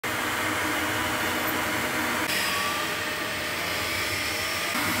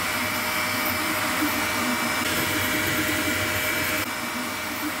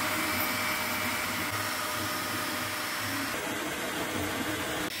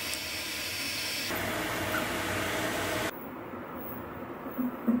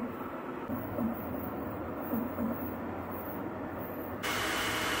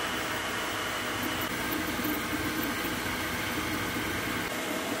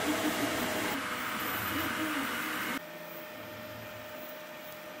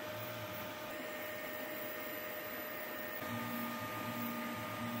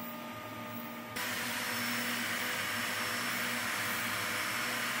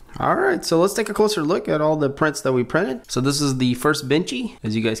All right, so let's take a closer look at all the prints that we printed. So this is the first benchy.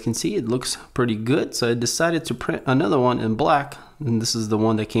 As you guys can see, it looks pretty good. So I decided to print another one in black, and this is the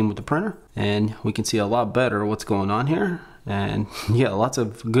one that came with the printer. And we can see a lot better what's going on here. And yeah, lots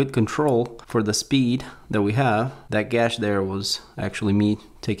of good control for the speed that we have. That gash there was actually me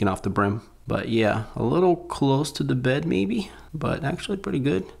taking off the brim. But yeah, a little close to the bed maybe, but actually pretty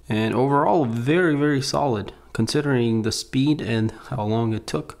good. And overall, very, very solid considering the speed and how long it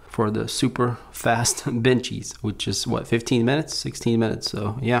took for the super fast benchies, which is what, 15 minutes, 16 minutes.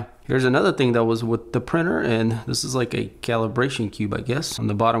 So yeah, here's another thing that was with the printer, and this is like a calibration cube, I guess. On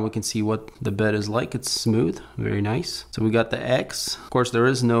the bottom we can see what the bed is like. It's smooth, very nice. So we got the X. Of course there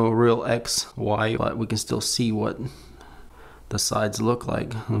is no real X, Y, but we can still see what the sides look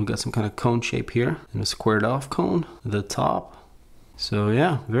like. We've got some kind of cone shape here and a squared off cone at the top. So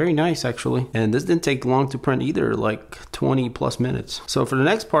yeah, very nice actually. And this didn't take long to print either, like 20 plus minutes. So for the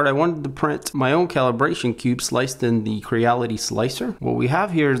next part, I wanted to print my own calibration cube sliced in the Creality slicer. What we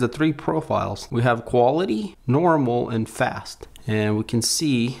have here is the 3 profiles. We have quality, normal, and fast. And we can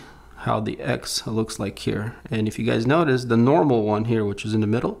see how the X looks like here. And if you guys notice, the normal one here, which is in the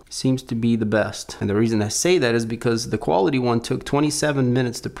middle, seems to be the best. And the reason I say that is because the quality one took 27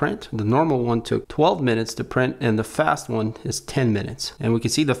 minutes to print, the normal one took 12 minutes to print, and the fast one is 10 minutes. And we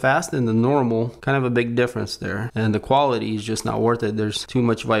can see the fast and the normal, kind of a big difference there. And the quality is just not worth it. There's too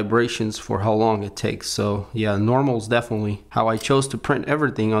much vibrations for how long it takes. So yeah, normal is definitely how I chose to print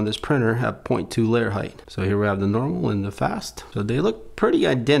everything on this printer at 0.2 layer height. So here we have the normal and the fast. So they look pretty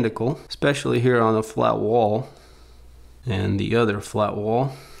identical, especially here on the flat wall and the other flat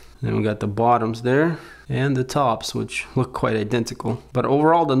wall. Then we got the bottoms there and the tops, which look quite identical. But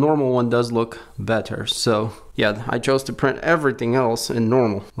overall, the normal one does look better. So yeah, I chose to print everything else in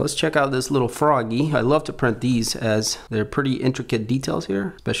normal. Let's check out this little froggy. I love to print these as they're pretty intricate details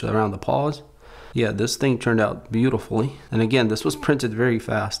here, especially around the paws. Yeah, this thing turned out beautifully. And again, this was printed very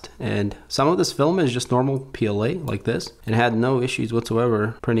fast. And some of this film is just normal PLA like this, and had no issues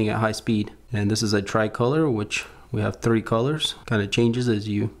whatsoever printing at high speed. And this is a tricolor, which we have 3 colors. Kind of changes as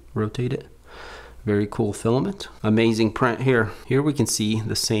you rotate it. Very cool filament. Amazing print here. Here we can see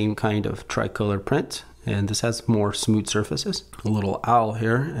the same kind of tricolor print, and this has more smooth surfaces. A little owl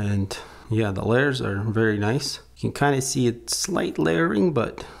here, and yeah, the layers are very nice. You can kind of see it slight layering,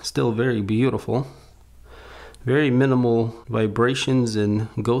 but still very beautiful. Very minimal vibrations and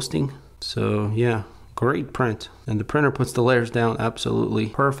ghosting. So yeah, great print. And the printer puts the layers down absolutely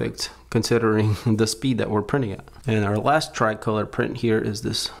perfect considering the speed that we're printing at. And our last tricolor print here is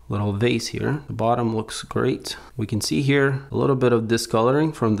this little vase here. The bottom looks great. We can see here a little bit of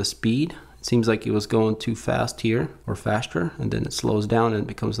discoloring from the speed. It seems like it was going too fast here, or faster, and then it slows down and it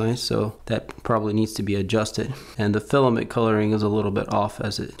becomes nice. So that probably needs to be adjusted. And the filament coloring is a little bit off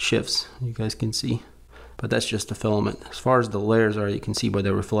as it shifts, you guys can see. But that's just the filament. As far as the layers are, you can see by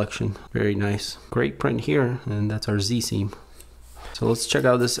the reflection. Very nice. Great print here, and that's our Z-seam. So let's check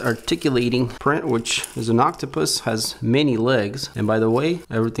out this articulating print, which is an octopus, has many legs. And by the way,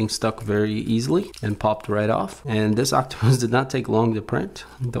 everything stuck very easily and popped right off. And this octopus did not take long to print.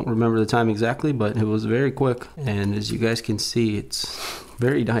 Don't remember the time exactly, but it was very quick. And as you guys can see, it's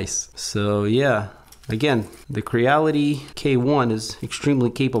very nice. So yeah. Again, the Creality K1 is extremely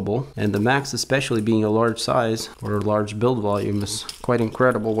capable, and the Max, especially being a large size or a large build volume, is quite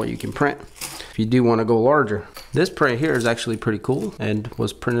incredible what you can print if you do want to go larger. This print here is actually pretty cool and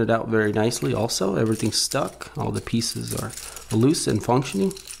was printed out very nicely also. Everything's stuck, all the pieces are loose and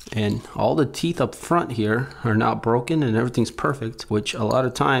functioning, and all the teeth up front here are not broken and everything's perfect, which a lot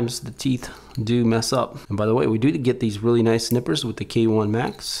of times the teeth do mess up. And by the way, we do get these really nice snippers with the K1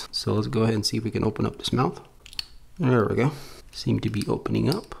 Max. So let's go ahead and see if we can open up this mouth. There we go. Seem to be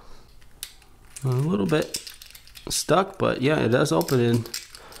opening up. A little bit stuck, but yeah, it does open and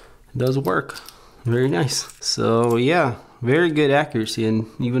it does work. Very nice. So yeah, very good accuracy. And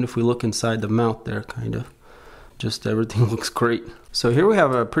even if we look inside the mouth there, kind of, just everything looks great. So here we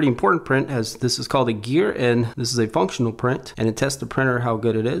have a pretty important print, as this is called a gear, and this is a functional print, and it tests the printer how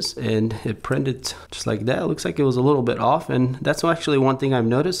good it is, and it printed just like that. It looks like it was a little bit off, and that's actually one thing I've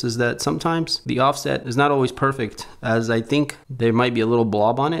noticed, is that sometimes the offset is not always perfect, as I think there might be a little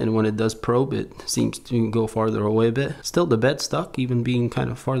blob on it, and when it does probe, it seems to go farther away a bit. Still, the bed stuck, even being kind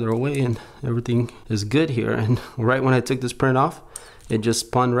of farther away, and everything is good here. And right when I took this print off, it just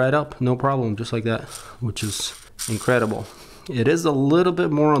spun right up, no problem, just like that, which is incredible. It is a little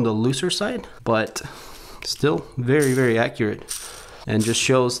bit more on the looser side, but still very, very accurate. and just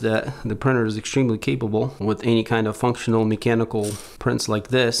shows that the printer is extremely capable with any kind of functional mechanical prints like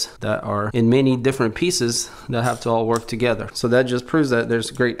this that are in many different pieces that have to all work together. So that just proves that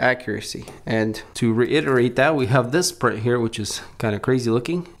there's great accuracy. And to reiterate that, we have this print here, which is kind of crazy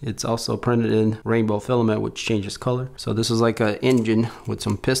looking. It's also printed in rainbow filament, which changes color. So this is like an engine with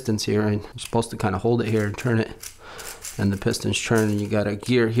some pistons here, and you're supposed to kind of hold it here and turn it, and the pistons turn, and you got a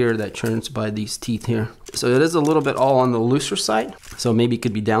gear here that turns by these teeth here. So it is a little bit all on the looser side, so maybe it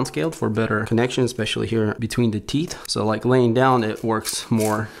could be downscaled for better connection, especially here between the teeth. So like laying down, it works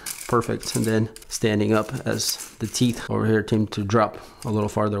more perfect, and then standing up as the teeth over here tend to drop a little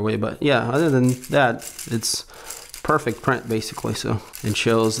farther away. But yeah, other than that, it's perfect print basically. So it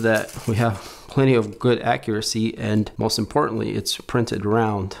shows that we have plenty of good accuracy, and most importantly, it's printed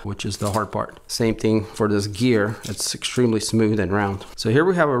round, which is the hard part. Same thing for this gear, it's extremely smooth and round. So here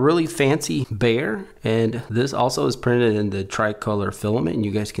we have a really fancy bear, and this also is printed in the tricolor filament, and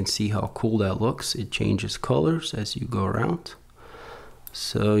you guys can see how cool that looks. It changes colors as you go around.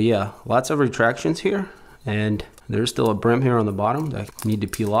 So yeah, lots of retractions here, and there's still a brim here on the bottom that I need to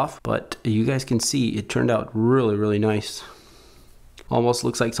peel off, but you guys can see it turned out really nice. Almost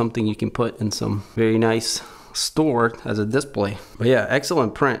looks like something you can put in some very nice store as a display. But yeah,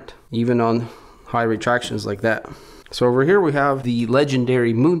 excellent print, even on high retractions like that. So over here we have the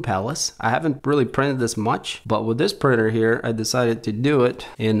legendary Moon Palace. I haven't really printed this much, but with this printer here, I decided to do it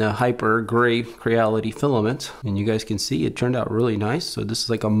in a hyper gray Creality filament. And you guys can see it turned out really nice. So this is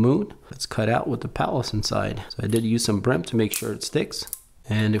like a moon that's cut out with the palace inside. So I did use some brim to make sure it sticks.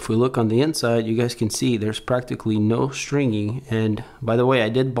 And if we look on the inside, you guys can see there's practically no stringing. And by the way, I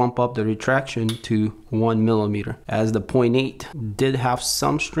did bump up the retraction to 1 millimeter, as the 0.8 did have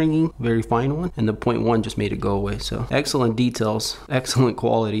some stringing, very fine one, and the 0.1 just made it go away. So excellent details, excellent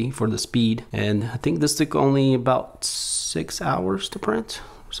quality for the speed. And I think this took only about 6 hours to print,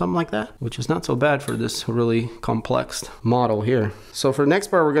 something like that, which is not so bad for this really complex model here. So for the next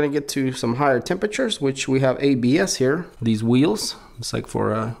part, we're going to get to some higher temperatures, which we have ABS here. These wheels, it's like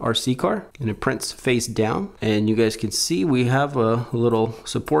for a RC car, and it prints face down, and you guys can see we have a little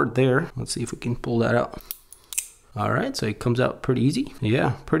support there. Let's see if we can pull that out. All right, so it comes out pretty easy.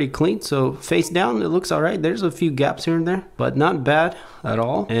 Yeah, pretty clean. So face down, it looks all right. There's a few gaps here and there, but not bad at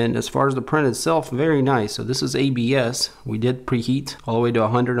all. And as far as the print itself, very nice. So this is ABS. We did preheat all the way to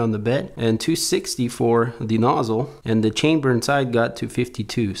 100 on the bed, and 260 for the nozzle, and the chamber inside got to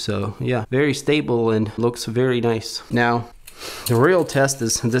 52. So yeah, very stable and looks very nice. Now, the real test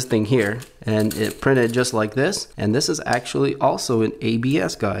is this thing here, and it printed just like this, and this is actually also an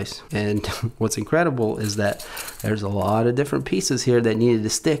ABS, guys. And what's incredible is that there's a lot of different pieces here that needed to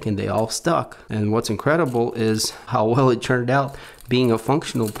stick, and they all stuck. And what's incredible is how well it turned out, being a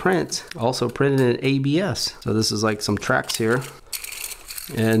functional print, also printed in ABS. So this is like some tracks here,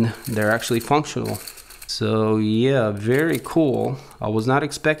 and they're actually functional. So yeah, very cool. I was not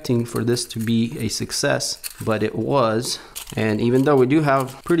expecting for this to be a success, but it was. And even though we do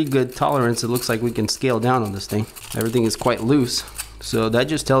have pretty good tolerance, it looks like we can scale down on this thing. Everything is quite loose. So that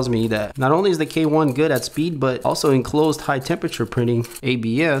just tells me that not only is the K1 good at speed, but also in closed high temperature printing,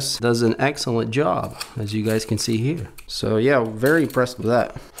 ABS does an excellent job, as you guys can see here. So yeah, very impressed with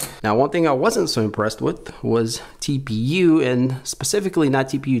that. Now, one thing I wasn't so impressed with was TPU, and specifically not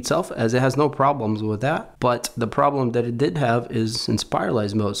TPU itself, as it has no problems with that. But the problem that it did have is in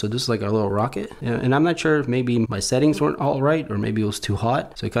spiralized mode. So this is like a little rocket. And I'm not sure if maybe my settings weren't all right, or maybe it was too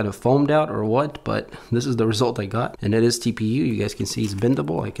hot, so it kind of foamed out or what, but this is the result I got. And it is TPU. You guys can see it's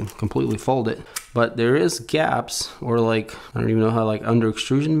bendable. I can completely fold it. But there is gaps, or like, I don't even know how, like under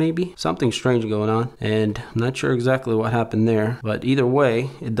extrusion maybe? Something strange going on. And I'm not sure exactly what happened there. But either way,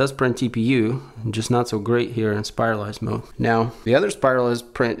 it does print TPU, just not so great here in spiralized mode. Now, the other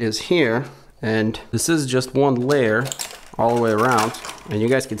spiralized print is here, and this is just one layer all the way around, and you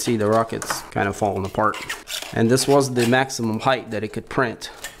guys can see the rockets kind of falling apart. And this was the maximum height that it could print.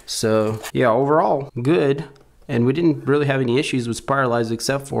 So yeah, overall good. And we didn't really have any issues with spiralized,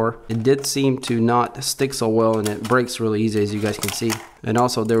 except for it did seem to not stick so well, and it breaks really easy, as you guys can see. And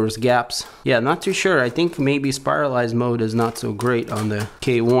also there was gaps. Yeah, not too sure. I think maybe spiralized mode is not so great on the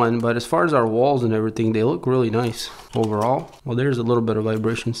K1, but as far as our walls and everything, they look really nice overall. Well, there's a little bit of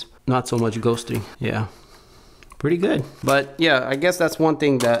vibrations, not so much ghosting. Yeah, pretty good. But yeah, I guess that's one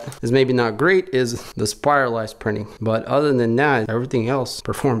thing that is maybe not great is the spiralized printing. But other than that, everything else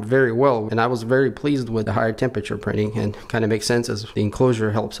performed very well. And I was very pleased with the higher temperature printing, and kind of makes sense as the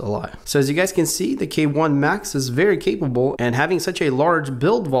enclosure helps a lot. So as you guys can see, the K1 Max is very capable, and having such a large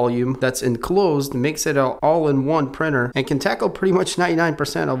build volume that's enclosed makes it an all-in-one printer and can tackle pretty much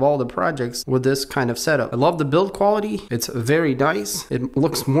 99% of all the projects with this kind of setup. I love the build quality. It's very nice. It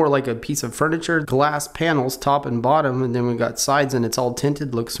looks more like a piece of furniture. Glass panels top and bottom, and then we got sides and it's all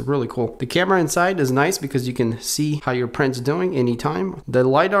tinted. Looks really cool. The camera inside is nice because you can see how your print's doing anytime. The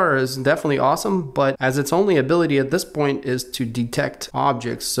LiDAR is definitely awesome, but as its only ability at this point is to detect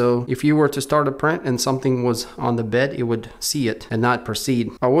objects. So if you were to start a print and something was on the bed, it would see it and not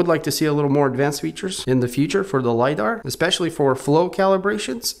proceed. I would like to see a little more advanced features in the future for the LiDAR, especially for flow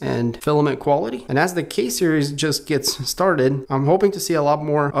calibrations and filament quality. And as the K series just gets started, I'm hoping to see a lot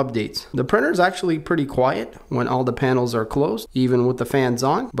more updates. The printer is actually pretty quiet when all the panels are closed, even with the fans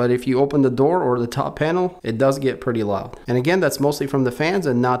on. But if you open the door or the top panel, it does get pretty loud. And again, that's mostly from the fans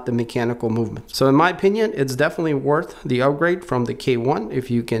and not the mechanical movement. So in my opinion, it's definitely worth the upgrade from the K1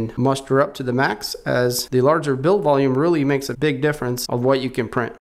 if you can muster up to the Max, as the larger build volume really makes a big difference of what you can print.